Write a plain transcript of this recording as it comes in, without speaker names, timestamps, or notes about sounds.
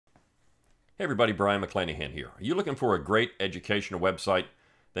Hey everybody, Brian McClanahan here. Are you looking for a great educational website?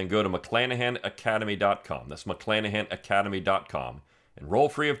 Then go to McClanahanacademy.com. That's McClanahanacademy.com. Enroll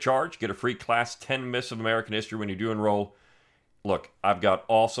free of charge. Get a free class, 10 Myths of American History when you do enroll. Look, I've got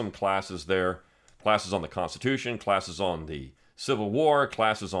awesome classes there. Classes on the Constitution, classes on the Civil War,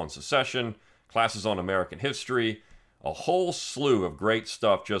 classes on secession, classes on American history. A whole slew of great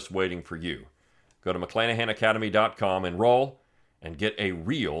stuff just waiting for you. Go to McClanahanacademy.com, enroll, and get a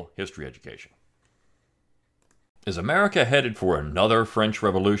real history education. Is America headed for another French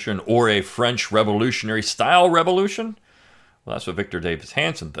Revolution or a French Revolutionary-style revolution? Well, that's what Victor Davis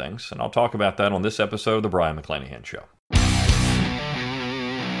Hanson thinks, and I'll talk about that on this episode of The Brian McClanahan Show.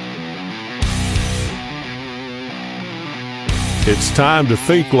 It's time to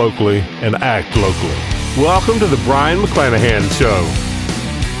think locally and act locally. Welcome to The Brian McClanahan Show.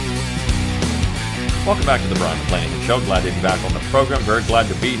 Welcome back to The Brian McClanahan Show. Glad to be back on the program. Very glad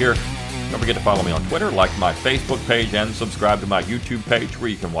to be here. Don't forget to follow me on Twitter, like my Facebook page, and subscribe to my YouTube page where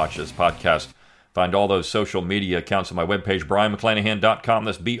you can watch this podcast. Find all those social media accounts on my webpage, BrianMcClanahan.com.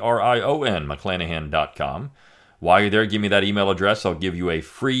 That's BRION, McClanahan.com. While you're there, give me that email address. I'll give you a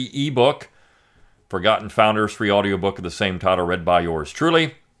free ebook, Forgotten Founders, free audiobook of the same title, read by yours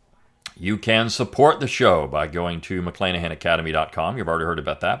truly. You can support the show by going to McClanahanacademy.com. You've already heard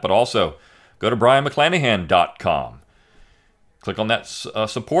about that. But also, go to BrianMcClanahan.com. Click on that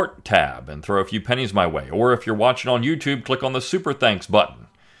support tab and throw a few pennies my way. Or if you're watching on YouTube, click on the Super Thanks button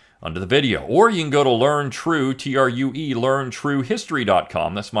under the video. Or you can go to LearnTrue, T-R-U-E,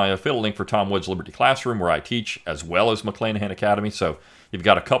 LearnTrueHistory.com. That's my affiliate link for Tom Wood's Liberty Classroom, where I teach, as well as McClanahan Academy. So you've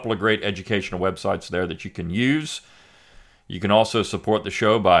got a couple of great educational websites there that you can use. You can also support the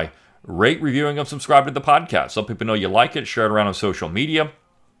show by rate, reviewing, and subscribing to the podcast. Let people know you like it. Share it around on social media.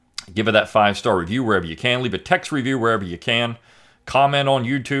 Give it that 5-star review wherever you can. Leave a text review wherever you can. Comment on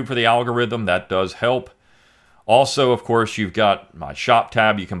YouTube for the algorithm. That does help. Also, of course, you've got my shop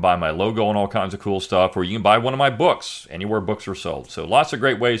tab. You can buy my logo and all kinds of cool stuff. Or you can buy one of my books anywhere books are sold. So lots of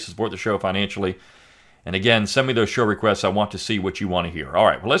great ways to support the show financially. And again, send me those show requests. I want to see what you want to hear. All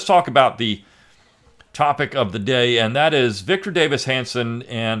right, well, let's talk about the topic of the day. And that is Victor Davis Hanson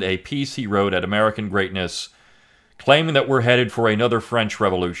and a piece he wrote at American Greatness, claiming that we're headed for another French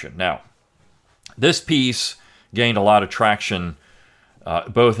Revolution. Now, this piece gained a lot of traction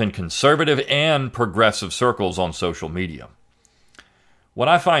both in conservative and progressive circles on social media. What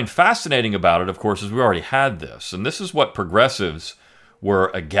I find fascinating about it, of course, is we already had this, and this is what progressives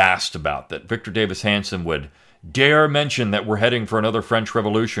were aghast about, that Victor Davis Hanson would dare mention that we're heading for another French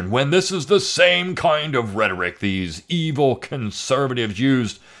Revolution when this is the same kind of rhetoric these evil conservatives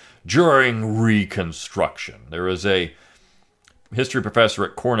used during Reconstruction. There is a history professor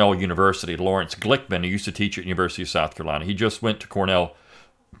at Cornell University, Lawrence Glickman, who used to teach at University of South Carolina. He just went to Cornell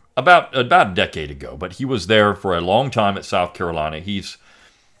about a decade ago, but he was there for a long time at South Carolina. He's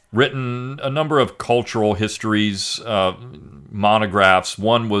written a number of cultural histories, monographs.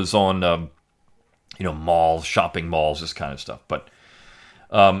 One was on, malls, shopping malls, this kind of stuff. But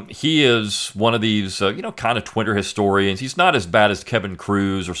he is one of these, kind of Twitter historians. He's not as bad as Kevin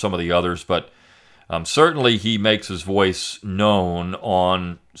Cruz or some of the others, but certainly he makes his voice known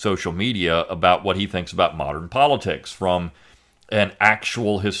on social media about what he thinks about modern politics from an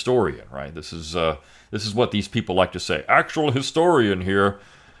actual historian, right? This is what these people like to say. Actual historian here,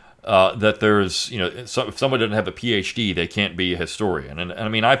 that there's, if someone doesn't have a PhD, they can't be a historian. And I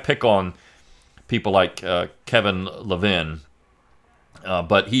mean, I pick on people like Kevin Levin,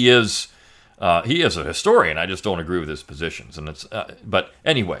 but he is a historian. I just don't agree with his positions. And but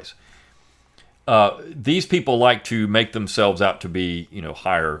anyways, these people like to make themselves out to be,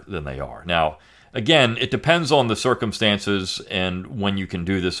 higher than they are. Now, again, it depends on the circumstances and when you can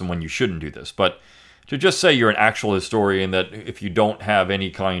do this and when you shouldn't do this. But to just say you're an actual historian, that if you don't have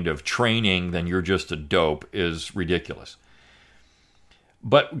any kind of training, then you're just a dope, is ridiculous.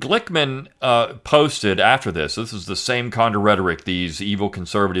 But Glickman posted after this is the same kind of rhetoric these evil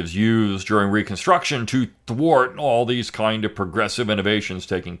conservatives used during Reconstruction to thwart all these kind of progressive innovations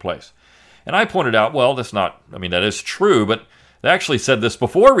taking place. And I pointed out, well, that is true, but they actually said this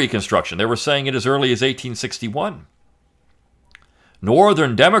before Reconstruction. They were saying it as early as 1861.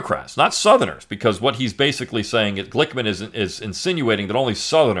 Northern Democrats, not Southerners, because what he's basically saying is Glickman is insinuating that only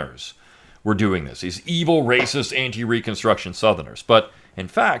Southerners were doing this. These evil, racist, anti-Reconstruction Southerners. But in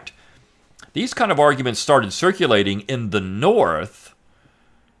fact, these kind of arguments started circulating in the North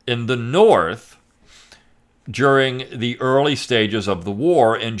during the early stages of the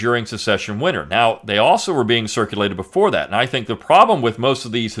war and during Secession winter. Now, they also were being circulated before that. And I think the problem with most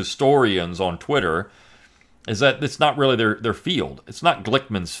of these historians on Twitter is that it's not really their field. It's not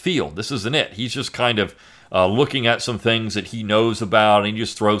Glickman's field. This isn't it. He's just kind of looking at some things that he knows about, and he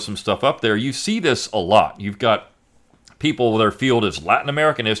just throws some stuff up there. You see this a lot. You've got people, their field is Latin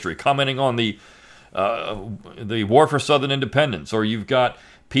American history, commenting on the War for Southern Independence, or you've got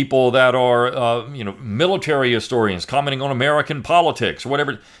people that are military historians commenting on American politics or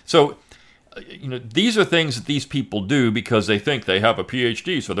whatever. So these are things that these people do because they think they have a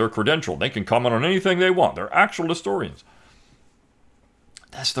PhD, so they're credentialed. They can comment on anything they want. They're actual historians.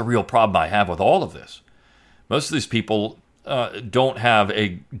 That's the real problem I have with all of this. Most of these people don't have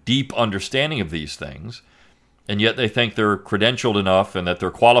a deep understanding of these things, and yet they think they're credentialed enough and that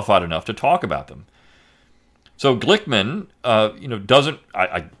they're qualified enough to talk about them. So Glickman, doesn't.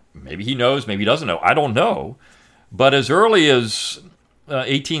 Maybe he knows, maybe he doesn't know. I don't know. But as early as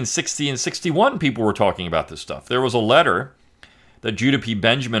 1860 and 61, people were talking about this stuff. There was a letter that Judah P.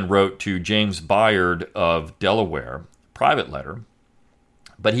 Benjamin wrote to James Byard of Delaware, private letter.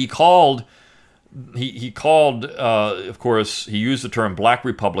 But he called, of course, he used the term black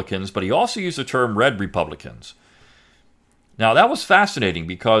Republicans, but he also used the term red Republicans. Now, that was fascinating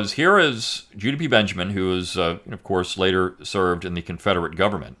because here is Judah P. Benjamin, who is, of course, later served in the Confederate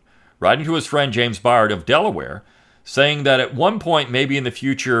government, writing to his friend James Byard of Delaware, saying that at one point, maybe in the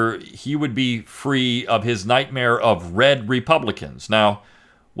future, he would be free of his nightmare of red Republicans. Now,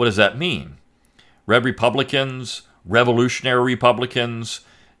 what does that mean? Red Republicans, revolutionary Republicans,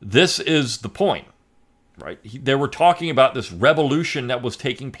 this is the point, right? They were talking about this revolution that was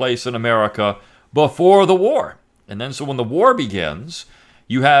taking place in America before the war. And then so when the war begins,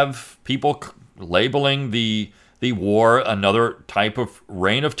 you have people labeling the war another type of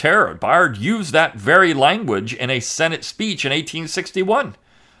reign of terror. Byard used that very language in a Senate speech in 1861.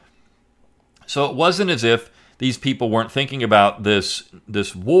 So it wasn't as if these people weren't thinking about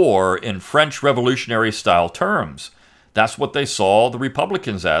this war in French Revolutionary style terms. That's what they saw the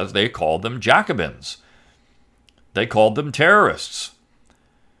Republicans as. They called them Jacobins. They called them terrorists.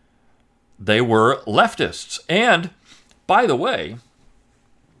 They were leftists. And, by the way,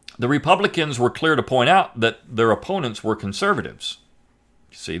 the Republicans were clear to point out that their opponents were conservatives.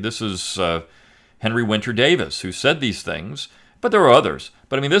 See, this is Henry Winter Davis who said these things, but there are others.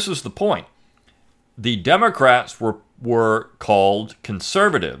 But, I mean, this is the point. The Democrats were called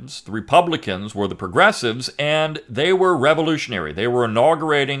conservatives. The Republicans were the progressives, and they were revolutionary. They were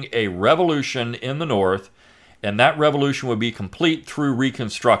inaugurating a revolution in the North, and that revolution would be complete through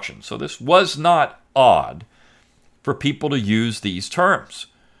Reconstruction. So this was not odd for people to use these terms.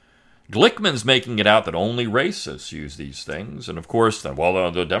 Glickman's making it out that only racists use these things. And of course,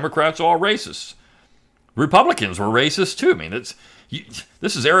 the Democrats are all racists. Republicans were racist too. I mean,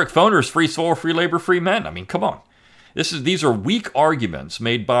 this is Eric Foner's free soil, free labor, free men. I mean, come on. These are weak arguments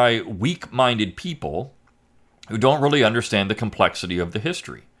made by weak-minded people who don't really understand the complexity of the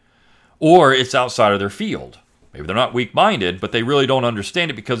history. Or it's outside of their field. Maybe they're not weak-minded, but they really don't understand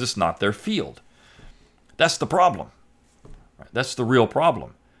it because it's not their field. That's the problem. That's the real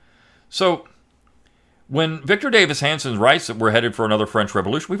problem. So, when Victor Davis Hanson writes that we're headed for another French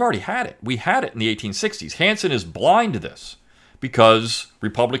Revolution, we've already had it. We had it in the 1860s. Hanson is blind to this because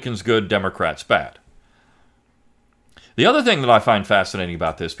Republicans good, Democrats bad. The other thing that I find fascinating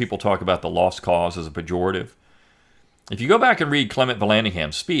about this, people talk about the lost cause as a pejorative. If you go back and read Clement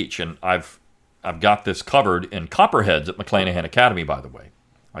Vallandigham's speech, and I've got this covered in Copperheads at McClanahan Academy, by the way.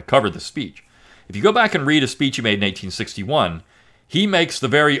 I covered the speech. If you go back and read a speech he made in 1861, he makes the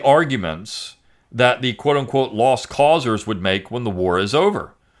very arguments that the quote-unquote lost causers would make when the war is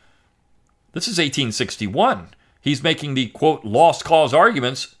over. This is 1861. He's making the, quote, lost cause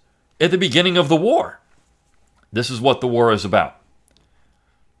arguments at the beginning of the war. This is what the war is about.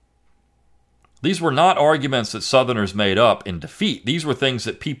 These were not arguments that Southerners made up in defeat. These were things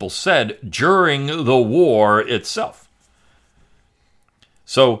that people said during the war itself.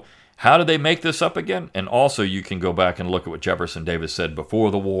 So, how did they make this up again? And also, you can go back and look at what Jefferson Davis said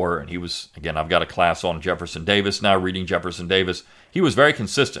before the war. And he was, again, I've got a class on Jefferson Davis now, reading Jefferson Davis. He was very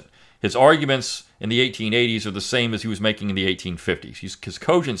consistent. His arguments in the 1880s are the same as he was making in the 1850s. His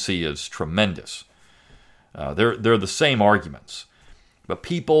cogency is tremendous. They're the same arguments. But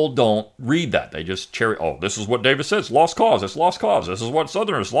people don't read that. They just this is what Davis says, lost cause, it's lost cause. This is what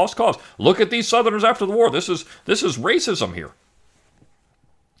Southerners, lost cause. Look at these Southerners after the war. This is racism here.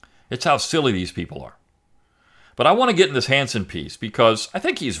 It's how silly these people are. But I want to get in this Hanson piece because I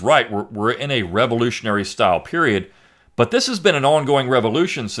think he's right. We're in a revolutionary style period, but this has been an ongoing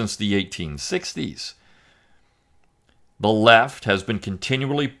revolution since the 1860s. The left has been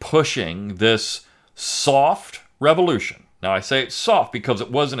continually pushing this soft revolution. Now, I say it's soft because it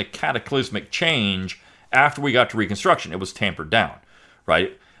wasn't a cataclysmic change after we got to Reconstruction. It was tampered down,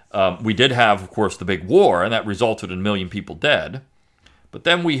 right? We did have, of course, the big war, and that resulted in 1 million people dead. But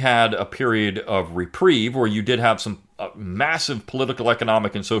then we had a period of reprieve where you did have some massive political,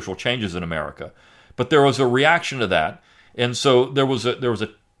 economic, and social changes in America. But there was a reaction to that, and so there was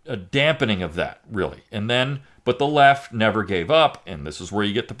a dampening of that, really. But the left never gave up, and this is where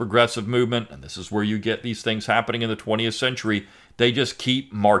you get the progressive movement, and this is where you get these things happening in the 20th century. They just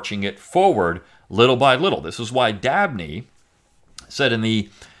keep marching it forward little by little. This is why Dabney said in the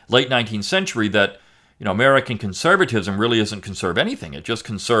late 19th century that American conservatism really doesn't conserve anything. It just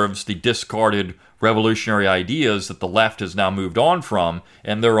conserves the discarded revolutionary ideas that the left has now moved on from,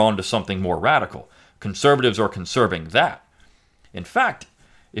 and they're on to something more radical. Conservatives are conserving that. In fact,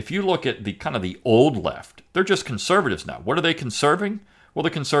 if you look at the kind of the old left, they're just conservatives now. What are they conserving? Well,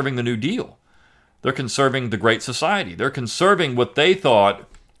 they're conserving the New Deal. They're conserving the Great Society. They're conserving what they thought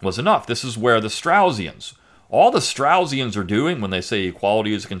was enough. This is where the Straussians, all the Straussians are doing when they say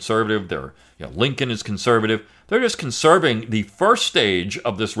equality is conservative, Lincoln is conservative, they're just conserving the first stage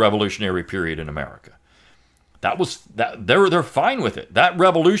of this revolutionary period in America. They're fine with it. That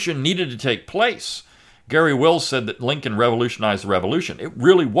revolution needed to take place. Gary Wills said that Lincoln revolutionized the revolution. It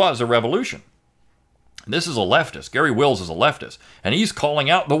really was a revolution. This is a leftist. Gary Wills is a leftist, and he's calling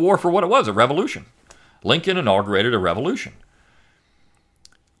out the war for what it was, a revolution. Lincoln inaugurated a revolution.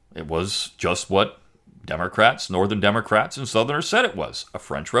 It was just what Democrats, Northern Democrats, and Southerners said it was, a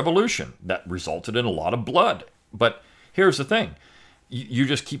French Revolution that resulted in a lot of blood. But here's the thing. You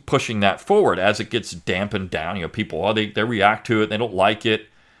just keep pushing that forward as it gets dampened down. People, they react to it, they don't like it.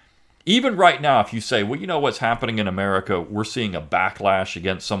 Even right now, if you say, well, what's happening in America, we're seeing a backlash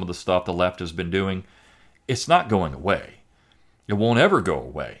against some of the stuff the left has been doing, it's not going away. It won't ever go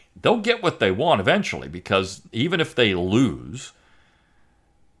away. They'll get what they want eventually, because even if they lose,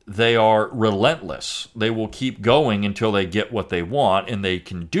 they are relentless. They will keep going until they get what they want, and they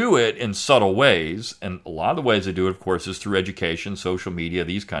can do it in subtle ways. And a lot of the ways they do it, of course, is through education, social media,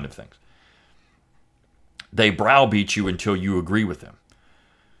 these kind of things. They browbeat you until you agree with them.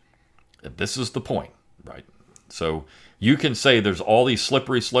 This is the point, right? So you can say there's all these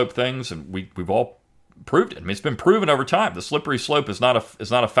slippery slope things, and we've all proved it. I mean, it's been proven over time. The slippery slope is not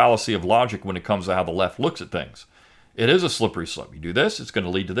a fallacy of logic when it comes to how the left looks at things. It is a slippery slope. You do this, it's going to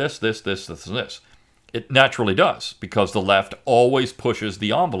lead to this, and this. It naturally does, because the left always pushes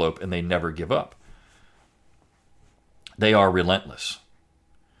the envelope, and they never give up. They are relentless.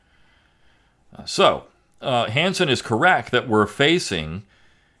 So Hansen is correct that we're facing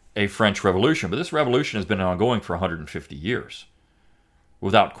a French Revolution, but this revolution has been ongoing for 150 years,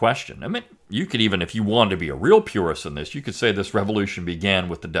 without question. I mean, you could even, if you wanted to be a real purist in this, you could say this revolution began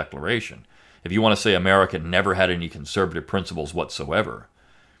with the Declaration. If you want to say America never had any conservative principles whatsoever,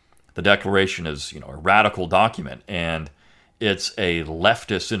 the Declaration is, a radical document, and it's a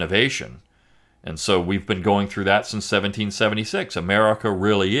leftist innovation. And so we've been going through that since 1776. America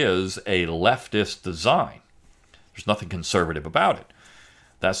really is a leftist design. There's nothing conservative about it.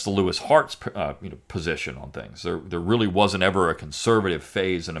 That's the Lewis Hart's position on things. There really wasn't ever a conservative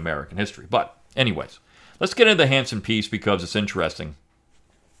phase in American history. But anyways, let's get into the Hansen piece because it's interesting.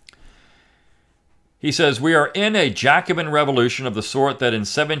 He says, we are in a Jacobin revolution of the sort that in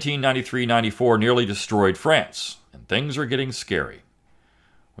 1793-94 nearly destroyed France, and things are getting scary.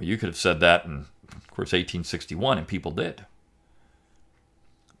 Well, you could have said that in, of course, 1861, and people did.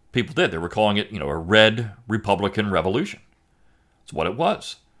 People did. They were calling it, a red Republican revolution. It's what it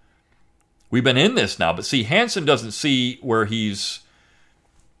was. We've been in this now, but see, Hansen doesn't see where he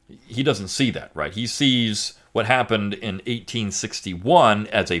doesn't see that, right? He sees what happened in 1861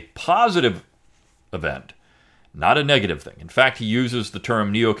 as a positive event, not a negative thing. In fact, he uses the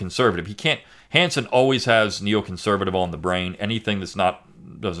term neoconservative. Hansen always has neoconservative on the brain. Anything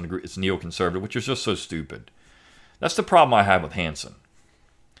doesn't agree, it's neoconservative, which is just so stupid. That's the problem I have with Hansen.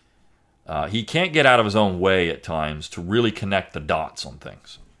 He can't get out of his own way at times to really connect the dots on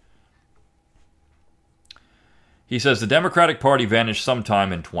things. He says the Democratic Party vanished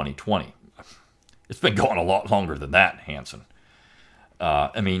sometime in 2020. It's been going a lot longer than that, Hansen.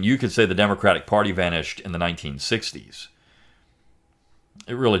 You could say the Democratic Party vanished in the 1960s.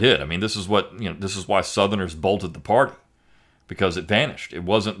 It really did. This is why Southerners bolted the party, because it vanished. It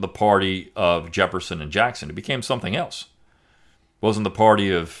wasn't the party of Jefferson and Jackson. It became something else. It wasn't the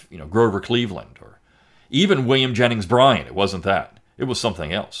party of Grover Cleveland or even William Jennings Bryan. It wasn't that. It was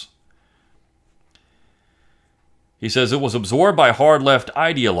something else. He says it was absorbed by hard left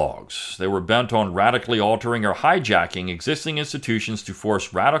ideologues. They were bent on radically altering or hijacking existing institutions to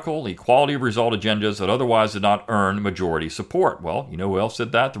force radical equality of result agendas that otherwise did not earn majority support. Well, you know who else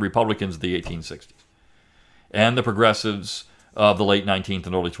did that? The Republicans of the 1860s. and the progressives of the late 19th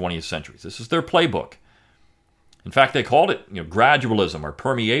and early 20th centuries. This is their playbook. In fact, they called it gradualism or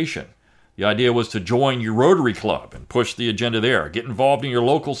permeation. The idea was to join your Rotary Club and push the agenda there. Get involved in your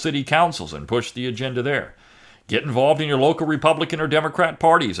local city councils and push the agenda there. Get involved in your local Republican or Democrat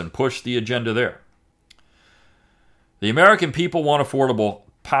parties and push the agenda there. The American people want affordable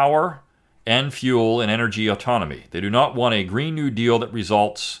power and fuel and energy autonomy. They do not want a Green New Deal that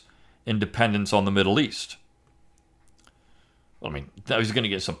results in dependence on the Middle East. Well, I was going to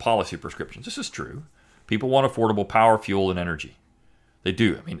get some policy prescriptions. This is true. People want affordable power, fuel, and energy. They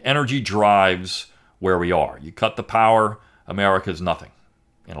do. Energy drives where we are. You cut the power, America's nothing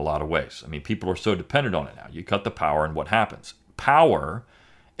in a lot of ways. People are so dependent on it now. You cut the power, and what happens? Power,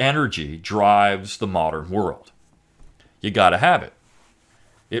 energy, drives the modern world. You got to have it.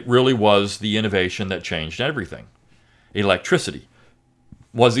 It really was the innovation that changed everything. Electricity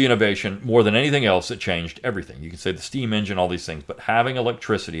was the innovation more than anything else that changed everything. You can say the steam engine, all these things, but having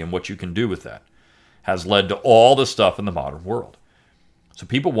electricity and what you can do with that has led to all the stuff in the modern world. So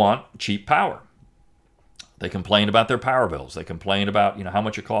people want cheap power. They complain about their power bills. They complain about how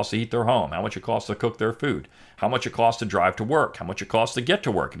much it costs to heat their home, how much it costs to cook their food, how much it costs to drive to work, how much it costs to get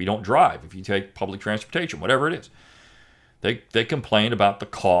to work if you don't drive, if you take public transportation, whatever it is. They complain about the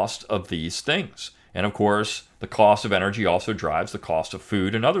cost of these things. And of course, the cost of energy also drives the cost of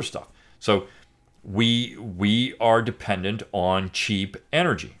food and other stuff. So we are dependent on cheap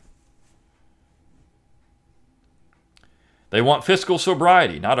energy. They want fiscal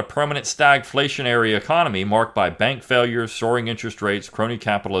sobriety, not a permanent stagflationary economy marked by bank failures, soaring interest rates, crony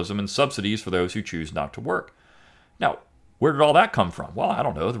capitalism, and subsidies for those who choose not to work. Now, where did all that come from? Well, I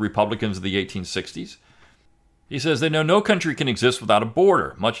don't know. The Republicans of the 1860s. He says they know no country can exist without a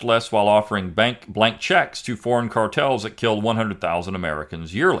border, much less while offering blank checks to foreign cartels that killed 100,000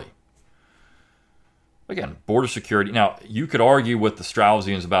 Americans yearly. Again, border security. Now, you could argue with the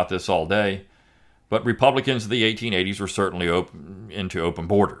Straussians about this all day, but Republicans of the 1880s were certainly into open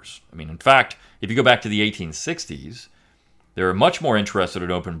borders. In fact, if you go back to the 1860s, they were much more interested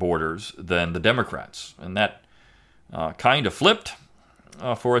in open borders than the Democrats. And that kind of flipped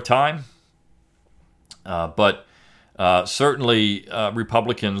for a time. But certainly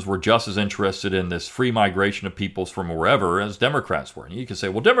Republicans were just as interested in this free migration of peoples from wherever as Democrats were. And you can say,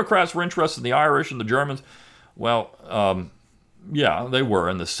 well, Democrats were interested in the Irish and the Germans. Well, yeah, they were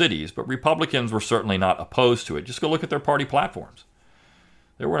in the cities, but Republicans were certainly not opposed to it. Just go look at their party platforms.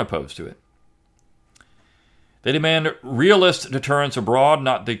 They weren't opposed to it. They demand realist deterrence abroad,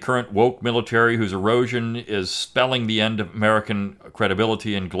 not the current woke military whose erosion is spelling the end of American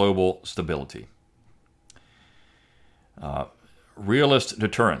credibility and global stability. Realist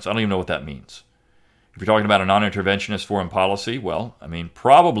deterrence. I don't even know what that means. If you're talking about a non-interventionist foreign policy, well,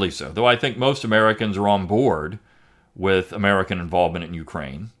 probably so. Though I think most Americans are on board with American involvement in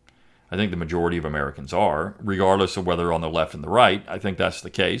Ukraine. I think the majority of Americans are, regardless of whether on the left and the right. I think that's the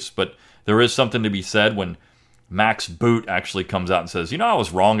case. But there is something to be said when Max Boot actually comes out and says, I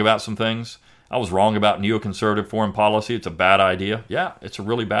was wrong about some things. I was wrong about neoconservative foreign policy. It's a bad idea. Yeah, it's a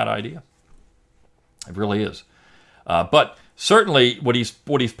really bad idea. It really is. But certainly what he's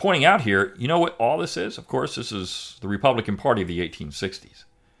pointing out here, you know what all this is? Of course, this is the Republican Party of the 1860s.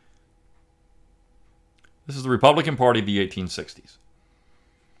 This is the Republican Party of the 1860s.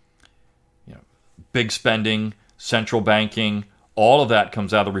 Big spending, central banking, all of that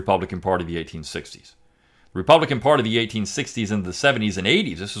comes out of the Republican Party of the 1860s. The Republican Party of the 1860s and the 70s and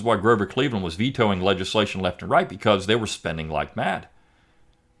 80s, this is why Grover Cleveland was vetoing legislation left and right, because they were spending like mad.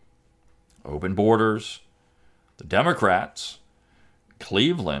 Open borders. The Democrats,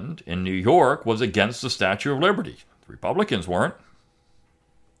 Cleveland in New York, was against the Statue of Liberty. The Republicans weren't.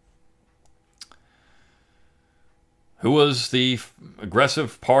 Who was the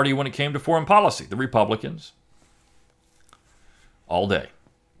aggressive party when it came to foreign policy? The Republicans. All day.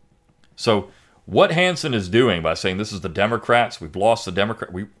 So what Hansen is doing by saying this is the Democrats, we've lost the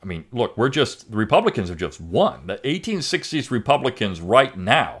Democrat. Look, the Republicans have just won. The 1860s Republicans right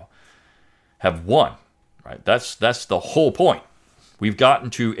now have won. Right? That's the whole point. We've gotten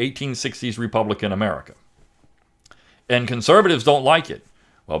to 1860s Republican America. And conservatives don't like it.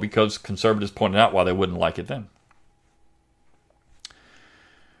 Well, because conservatives pointed out why they wouldn't like it then.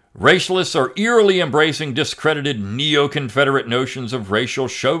 Racialists are eerily embracing discredited neo-Confederate notions of racial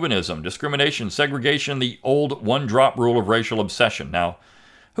chauvinism, discrimination, segregation, the old one-drop rule of racial obsession. Now,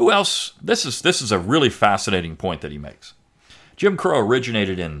 who else? This is a really fascinating point that he makes. Jim Crow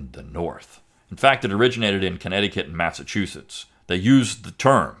originated in the North. In fact, it originated in Connecticut and Massachusetts. They used the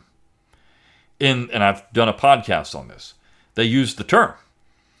term. And I've done a podcast on this. They used the term.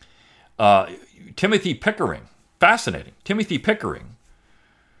 Timothy Pickering, fascinating. Timothy Pickering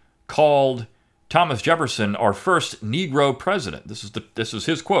called Thomas Jefferson our first Negro president. This is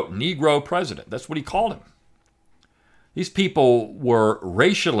his quote, Negro president. That's what he called him. These people were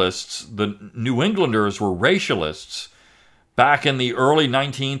racialists. The New Englanders were racialists back in the early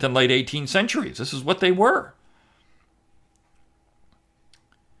 19th and late 18th centuries. This is what they were.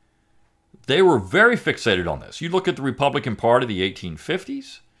 They were very fixated on this. You look at the Republican Party of the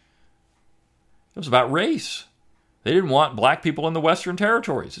 1850s, it was about race. They didn't want black people in the Western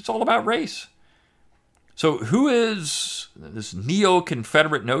territories. It's all about race. So who is this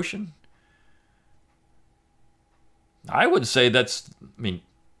neo-Confederate notion? I would say that's,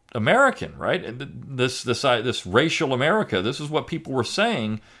 American, right? This racial America. This is what people were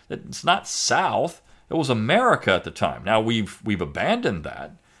saying. That it's not South. It was America at the time. Now we've abandoned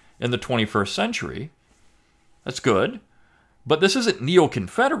that in the 21st century. That's good, but this isn't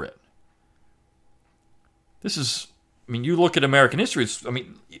neo-Confederate. This is, you look at American history.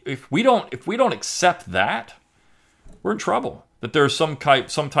 If we don't accept that, we're in trouble. That there's some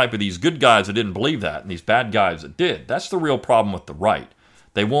type of these good guys that didn't believe that, and these bad guys that did. That's the real problem with the right.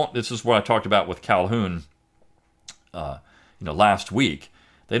 They won't. This is what I talked about with Calhoun, last week.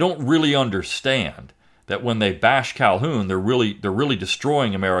 They don't really understand that when they bash Calhoun, they're really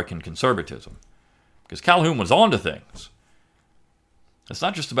destroying American conservatism, because Calhoun was onto things. It's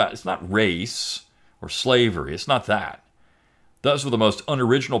not race or slavery. It's not that. Those were the most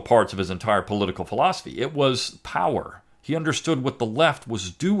unoriginal parts of his entire political philosophy. It was power. He understood what the left was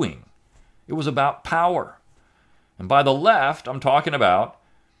doing. It was about power. And by the left, I'm talking about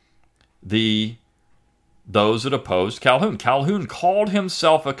those that opposed Calhoun. Calhoun called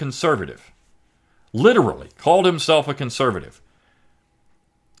himself a conservative. Literally called himself a conservative.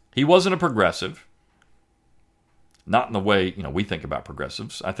 He wasn't a progressive. Not in the way, we think about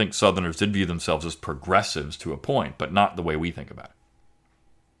progressives. I think Southerners did view themselves as progressives to a point, but not the way we think about it.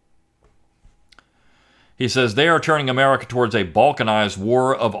 He says, they are turning America towards a balkanized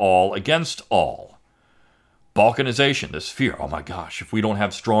war of all against all. Balkanization, this fear. Oh my gosh, if we don't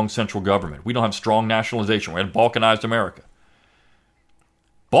have strong central government, we don't have strong nationalization, we're in balkanized America.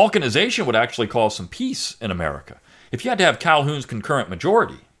 Balkanization would actually cause some peace in America. If you had to have Calhoun's concurrent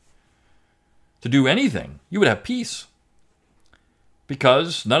majority to do anything, you would have peace.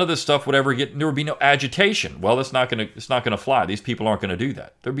 Because none of this stuff would ever there would be no agitation. Well, it's not going to fly. These people aren't going to do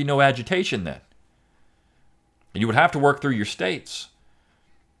that. There'd be no agitation then. And you would have to work through your states.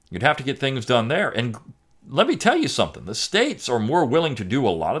 You'd have to get things done there. And let me tell you something. The states are more willing to do a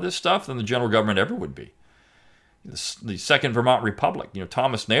lot of this stuff than the general government ever would be. The Second Vermont Republic,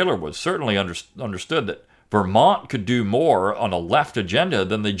 Thomas Naylor was certainly understood that Vermont could do more on a left agenda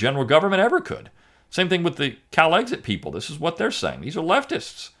than the general government ever could. Same thing with the Cal-Exit people. This is what they're saying. These are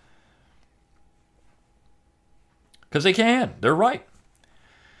leftists. Because they can. They're right.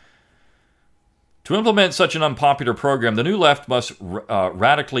 To implement such an unpopular program, the new left must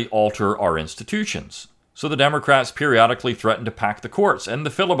radically alter our institutions. So the Democrats periodically threaten to pack the courts, end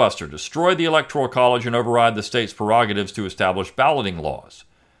the filibuster, destroy the Electoral College, and override the state's prerogatives to establish balloting laws.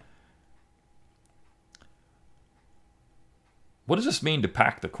 What does this mean to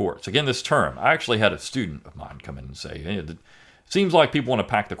pack the courts? Again, this term. I actually had a student of mine come in and say, hey, it seems like people want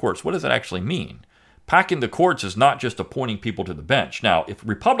to pack the courts. What does that actually mean? Packing the courts is not just appointing people to the bench. Now, if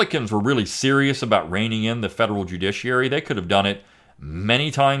Republicans were really serious about reining in the federal judiciary, they could have done it many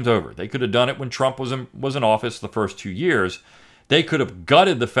times over. They could have done it when Trump was in office the first 2 years. They could have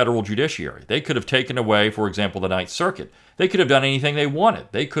gutted the federal judiciary. They could have taken away, for example, the Ninth Circuit. They could have done anything they wanted.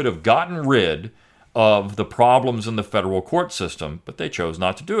 They could have gotten rid of the problems in the federal court system, but they chose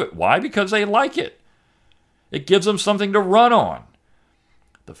not to do it. Why? Because they like it. It gives them something to run on.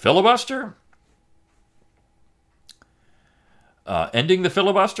 The filibuster? Ending the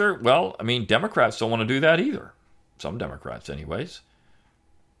filibuster? Well, Democrats don't want to do that either. Some Democrats, anyways.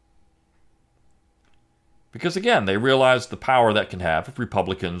 Because, again, they realize the power that can have if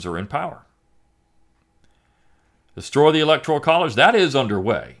Republicans are in power. Destroy the Electoral College? That is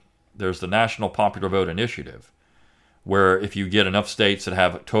underway. There's the National Popular Vote Initiative, where if you get enough states that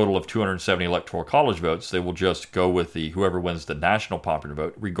have a total of 270 Electoral College votes, they will just go with whoever wins the national popular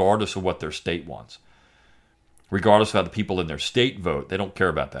vote, regardless of what their state wants. Regardless of how the people in their state vote, they don't care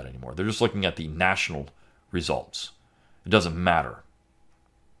about that anymore. They're just looking at the national results. It doesn't matter.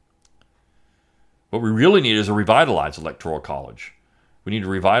 What we really need is a revitalized Electoral College. We need to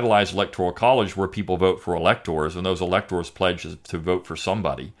revitalize Electoral College where people vote for electors, and those electors pledge to vote for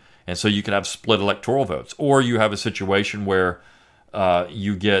somebody. And so you can have split electoral votes. Or you have a situation where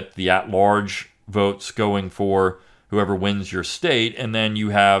you get the at-large votes going for whoever wins your state, and then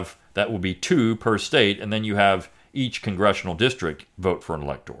you have That will be 2 per state, and then you have each congressional district vote for an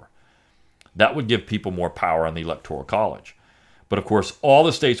elector. That would give people more power on the Electoral College. But of course, all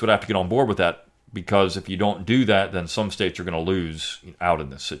the states would have to get on board with that, because if you don't do that, then some states are going to lose out in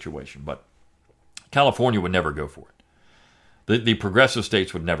this situation. But California would never go for it. The progressive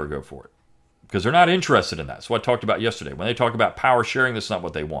states would never go for it, because they're not interested in that. That's what I talked about yesterday. When they talk about power sharing, that's not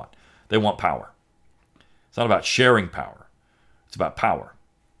what they want. They want power. It's not about sharing power. It's about power.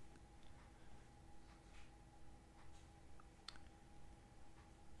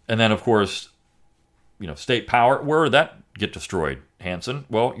 And then, of course, state power, where did that get destroyed, Hanson?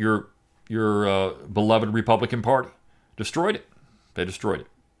 Well, your beloved Republican Party destroyed it. They destroyed it.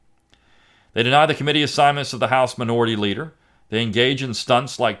 They deny the committee assignments of the House Minority Leader. They engage in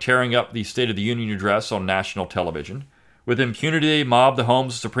stunts like tearing up the State of the Union address on national television. With impunity, they mob the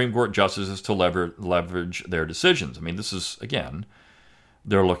homes of Supreme Court justices to leverage their decisions. I mean, this is, again,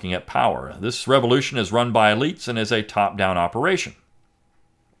 they're looking at power. This revolution is run by elites and is a top-down operation.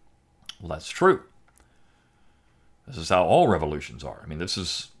 Well, that's true. This is how all revolutions are. I mean, this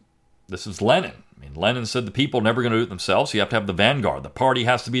is Lenin. I mean, Lenin said the people are never going to do it themselves, so you have to have the vanguard. The party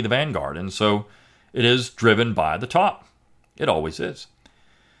has to be the vanguard, and so it is driven by the top. It always is.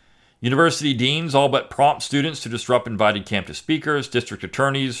 University deans all but prompt students to disrupt invited campus speakers. District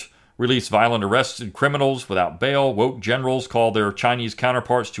attorneys release violent arrested criminals without bail. Woke generals call their Chinese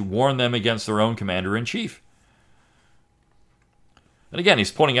counterparts to warn them against their own commander-in-chief. And again,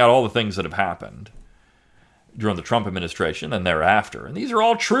 he's pointing out all the things that have happened during the Trump administration and thereafter. And these are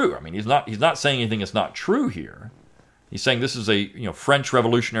all true. I mean, he's not saying anything that's not true here. He's saying this is a French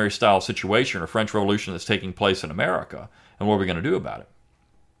Revolutionary style situation, or French Revolution that's taking place in America, and what are we going to do about it?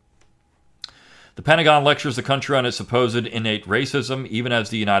 The Pentagon lectures the country on its supposed innate racism, even as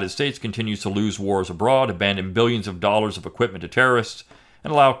the United States continues to lose wars abroad, abandon billions of dollars of equipment to terrorists,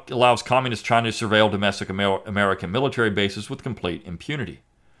 and allows communist China to surveil domestic American military bases with complete impunity.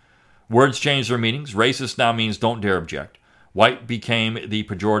 Words change their meanings. Racist now means don't dare object. White became the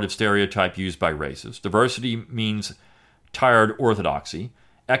pejorative stereotype used by racists. Diversity means tired orthodoxy.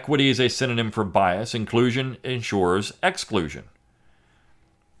 Equity is a synonym for bias. Inclusion ensures exclusion.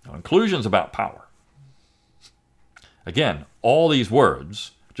 Now, inclusion is about power. Again, all these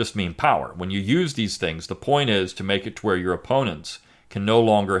words just mean power. When you use these things, the point is to make it to where your opponents can no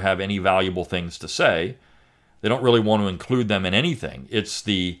longer have any valuable things to say. They don't really want to include them in anything. It's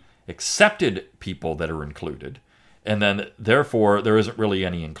the accepted people that are included, and then therefore there isn't really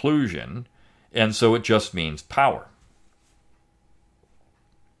any inclusion, and so it just means power.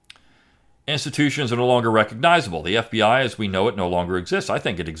 Institutions are no longer recognizable. The FBI, as we know it, no longer exists. I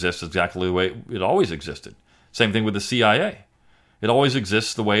think it exists exactly the way it always existed. Same thing with the CIA. It always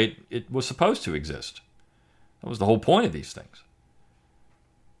exists the way it was supposed to exist. That was the whole point of these things.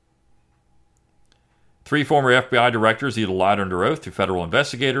 3 former FBI directors either lied under oath to federal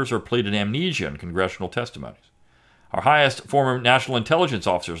investigators or pleaded amnesia in congressional testimonies. Our highest former national intelligence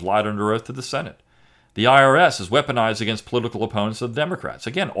officers lied under oath to the Senate. The IRS is weaponized against political opponents of the Democrats.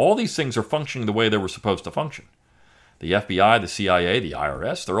 Again, all these things are functioning the way they were supposed to function. The FBI, the CIA, the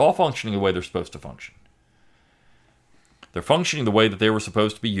IRS, they're all functioning the way they're supposed to function. They're functioning the way that they were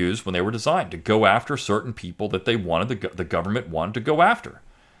supposed to be used when they were designed, to go after certain people that they wanted, the government wanted to go after.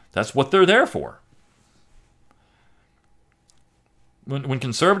 That's what they're there for. When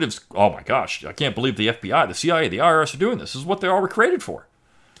conservatives, oh my gosh, I can't believe the FBI, the CIA, the IRS are doing this. This is what they all were created for.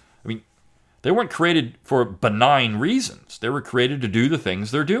 I mean, they weren't created for benign reasons. They were created to do the things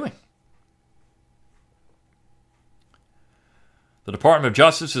they're doing. The Department of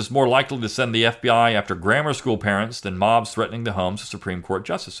Justice is more likely to send the FBI after grammar school parents than mobs threatening the homes of Supreme Court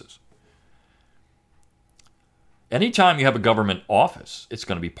justices. Anytime you have a government office, it's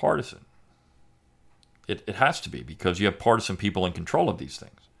going to be partisan. It has to be, because you have partisan people in control of these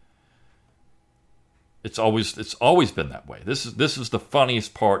things. It's always been that way. This is the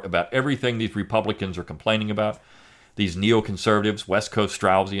funniest part about everything these Republicans are complaining about. These neoconservatives, West Coast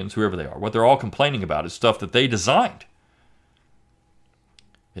Straussians, whoever they are, what they're all complaining about is stuff that they designed.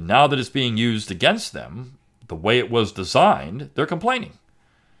 And now that it's being used against them, the way it was designed, they're complaining.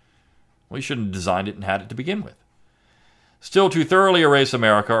 Well, you shouldn't have designed it and had it to begin with. Still, to thoroughly erase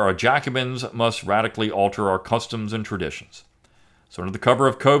America, our Jacobins must radically alter our customs and traditions. So under the cover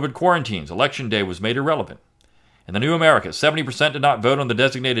of COVID quarantines, Election Day was made irrelevant. In the new America, 70% did not vote on the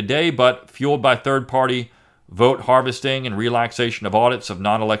designated day, but fueled by third-party vote harvesting and relaxation of audits of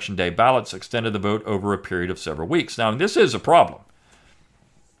non-election day ballots, extended the vote over a period of several weeks. Now, this is a problem.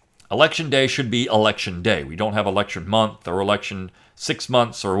 Election Day should be Election Day. We don't have election month or election 6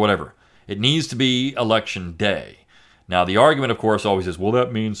 months or whatever. It needs to be Election Day. Now, the argument, of course, always is, well,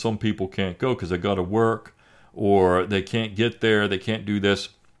 that means some people can't go because they got to work, or they can't get there, they can't do this.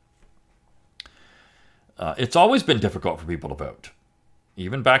 It's always been difficult for people to vote.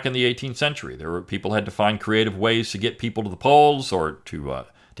 Even back in the 18th century, people had to find creative ways to get people to the polls, or to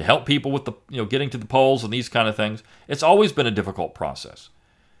help people with getting to the polls and these kind of things. It's always been a difficult process.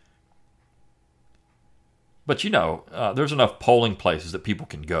 But there's enough polling places that people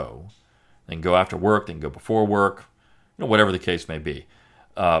can go. They can go after work, they can go before work, whatever the case may be.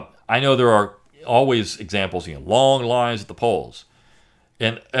 I know there are always examples, long lines at the polls.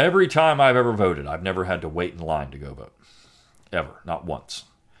 And every time I've ever voted, I've never had to wait in line to go vote. Ever. Not once.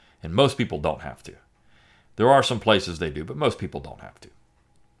 And most people don't have to. There are some places they do, but most people don't have to.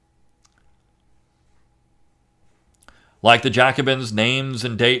 Like the Jacobins, names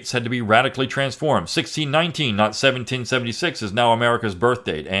and dates had to be radically transformed. 1619, not 1776, is now America's birth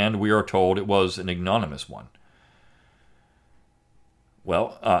date, and we are told it was an ignominious one.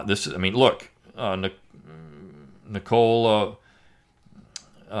 Well, Nicole,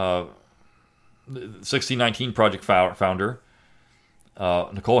 1619 Project founder,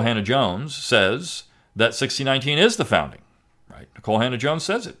 Nicole Hannah-Jones, says that 1619 is the founding. Right? Nicole Hannah-Jones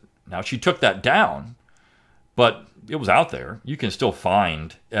says it. Now, she took that down, but it was out there. You can still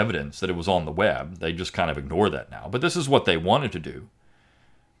find evidence that it was on the web. They just kind of ignore that now. But this is what they wanted to do.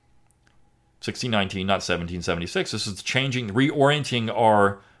 1619, not 1776. This is reorienting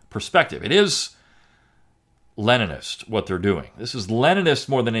our perspective. It is Leninist, what they're doing. This is Leninist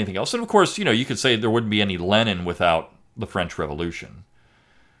more than anything else. And of course, you could say there wouldn't be any Lenin without the French Revolution.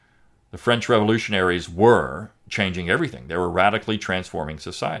 The French revolutionaries were changing everything. They were radically transforming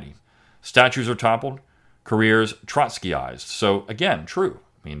society. Statues are toppled, careers Trotskyized. So again, true.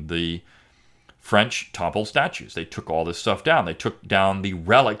 The French toppled statues. They took all this stuff down. They took down the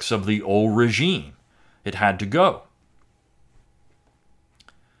relics of the old regime. It had to go.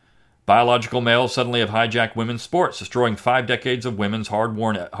 Biological males suddenly have hijacked women's sports, destroying 5 decades of women's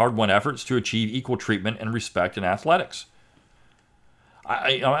hard-won efforts to achieve equal treatment and respect in athletics.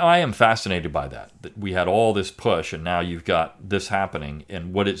 I am fascinated by that we had all this push, and now you've got this happening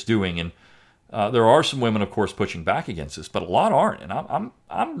and what it's doing. And there are some women, of course, pushing back against this, but a lot aren't, and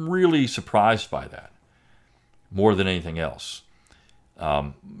I'm really surprised by that more than anything else.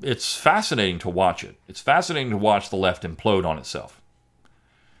 It's fascinating to watch it. It's fascinating to watch the left implode on itself.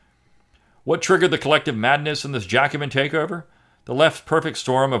 What triggered the collective madness in this Jacobin takeover? The left's perfect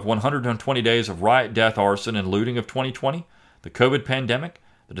storm of 120 days of riot, death, arson, and looting of 2020, the COVID pandemic,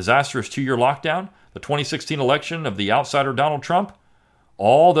 the disastrous 2-year lockdown, the 2016 election of the outsider Donald Trump,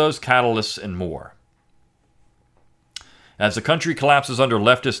 all those catalysts and more. As the country collapses under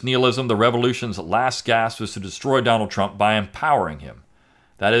leftist nihilism, the revolution's last gasp is to destroy Donald Trump by empowering him.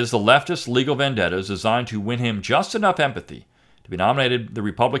 That is, the leftist legal vendetta is designed to win him just enough empathy to be nominated the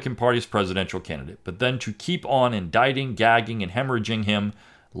Republican Party's presidential candidate, but then to keep on indicting, gagging, and hemorrhaging him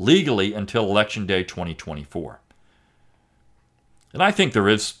legally until Election Day 2024. And I think there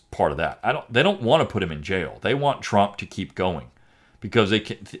is part of that. They don't want to put him in jail. They want Trump to keep going because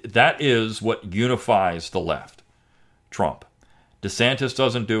that is what unifies the left. Trump. DeSantis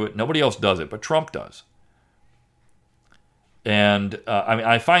doesn't do it. Nobody else does it, but Trump does. And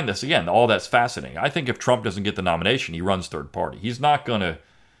I find this, again, all that's fascinating. I think if Trump doesn't get the nomination, he runs third party. He's not going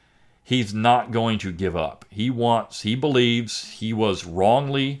to give up. He believes he was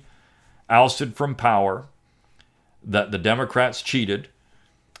wrongly ousted from power, that the Democrats cheated,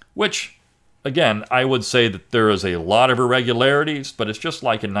 which, again, I would say that there is a lot of irregularities, but it's just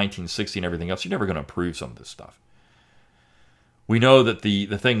like in 1960 and everything else. You're never going to approve some of this stuff. We know that the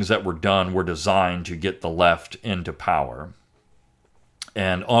things that were done were designed to get the left into power.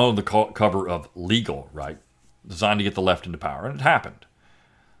 And on the cover of legal, right? Designed to get the left into power. And it happened.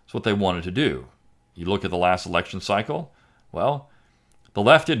 That's what they wanted to do. You look at the last election cycle, well, the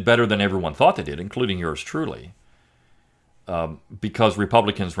left did better than everyone thought they did, including yours truly, because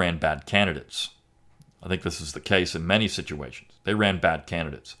Republicans ran bad candidates. I think this is the case in many situations. They ran bad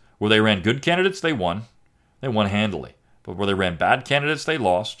candidates. Where they ran good candidates, they won. They won handily. But where they ran bad candidates, they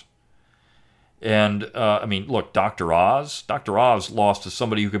lost. And, look, Dr. Oz lost to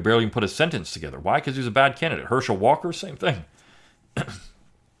somebody who could barely even put a sentence together. Why? Because he was a bad candidate. Herschel Walker, same thing.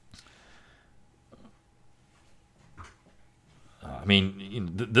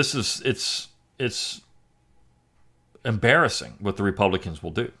 It's embarrassing what the Republicans will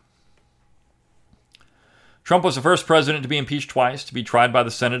do. Trump was the first president to be impeached twice, to be tried by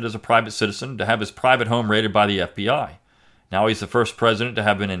the Senate as a private citizen, to have his private home raided by the FBI. Now he's the first president to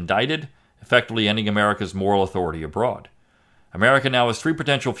have been indicted, effectively ending America's moral authority abroad. America now has 3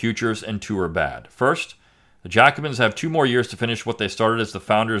 potential futures, and 2 are bad. First, The Jacobins have 2 more years to finish what they started as the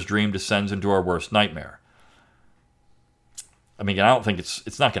founders' dream descends into our worst nightmare. I mean, I don't think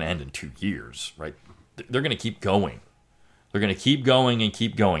it's not going to end in 2 years, right? They're going to keep going. They're going to keep going and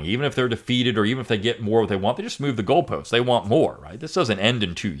keep going. Even if they're defeated or even if they get more what they want, they just move the goalposts. They want more, right? This doesn't end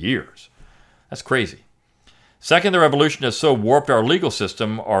in 2 years. That's crazy. Second, the revolution has so warped our legal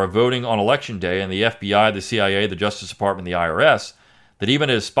system, our voting on election day, and the FBI, the CIA, the Justice Department, the IRS, that even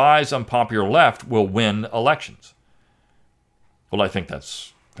a despised, unpopular left will win elections. Well, I think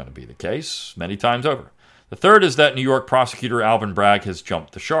that's going to be the case many times over. The third is that New York prosecutor Alvin Bragg has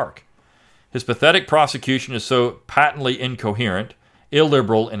jumped the shark. His pathetic prosecution is so patently incoherent,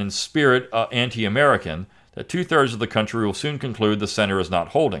 illiberal, and in spirit anti-American that 2/3 of the country will soon conclude the center is not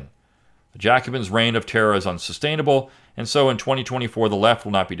holding. The Jacobins' reign of terror is unsustainable, and so in 2024 the left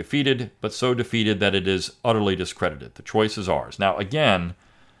will not be defeated, but so defeated that it is utterly discredited. The choice is ours. Now, again,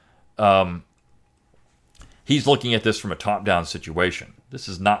 he's looking at this from a top-down situation. This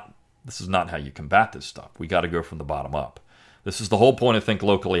is not how you combat this stuff. We got to go from the bottom up. This is the whole point of Think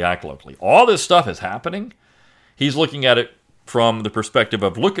Locally, Act Locally. All this stuff is happening. He's looking at it from the perspective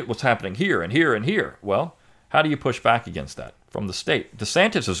of, look at what's happening here and here and here. Well, how do you push back against that from the state?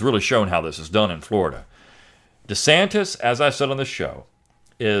 DeSantis has really shown how this is done in Florida. DeSantis, as I said on this show,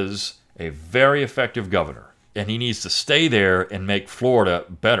 is a very effective governor, and he needs to stay there and make Florida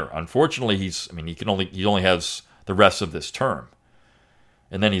better. Unfortunately, he only has the rest of this term,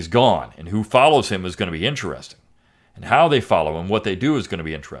 and then he's gone. And who follows him is going to be interesting, and how they follow him, what they do is going to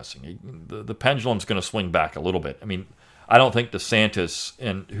be interesting. The pendulum's going to swing back a little bit. I mean, I don't think DeSantis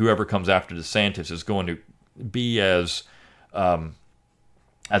and whoever comes after DeSantis is going to be as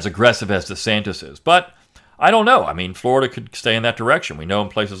aggressive as DeSantis is. But I don't know. I mean, Florida could stay in that direction. We know in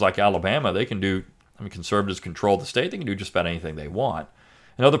places like Alabama, they can do, conservatives control the state. They can do just about anything they want.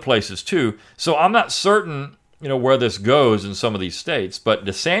 And other places too. So I'm not certain, where this goes in some of these states. But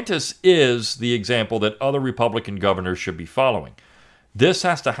DeSantis is the example that other Republican governors should be following. This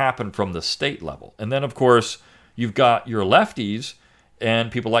has to happen from the state level. And then, of course, you've got your lefties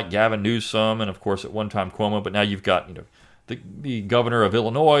and people like Gavin Newsom and, of course, at one time Cuomo. But now you've got, the governor of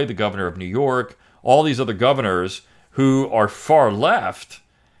Illinois, the governor of New York, all these other governors who are far left,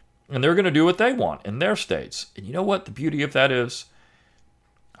 and they're going to do what they want in their states. And you know what the beauty of that is?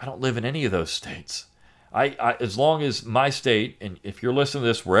 I don't live in any of those states. I as long as my state, and if you're listening to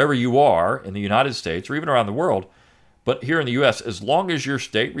this wherever you are in the United States or even around the world, but here in the U.S., as long as your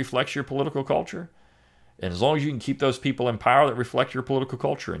state reflects your political culture, and as long as you can keep those people in power that reflect your political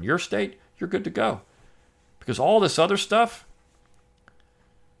culture in your state, you're good to go. Because all this other stuff,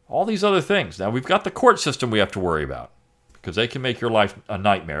 all these other things. Now, we've got the court system we have to worry about because they can make your life a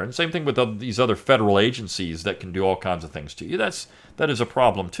nightmare. And same thing with these other federal agencies that can do all kinds of things to you. That is a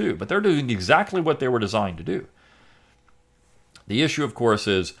problem too. But they're doing exactly what they were designed to do. The issue, of course,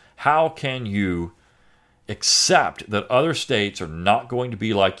 is how can you accept that other states are not going to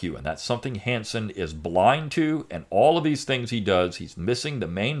be like you? And that's something Hansen is blind to. And all of these things he does, he's missing the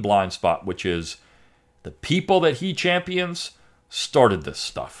main blind spot, which is the people that he champions started this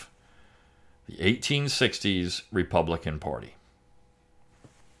stuff. The 1860s Republican Party.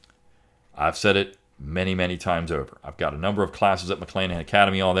 I've said it many, many times over. I've got a number of classes at McClanahan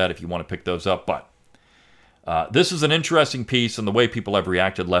Academy on that if you want to pick those up. But this is an interesting piece, and the way people have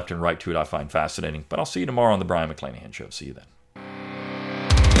reacted left and right to it I find fascinating. But I'll see you tomorrow on the Brian McClanahan Show. See you then.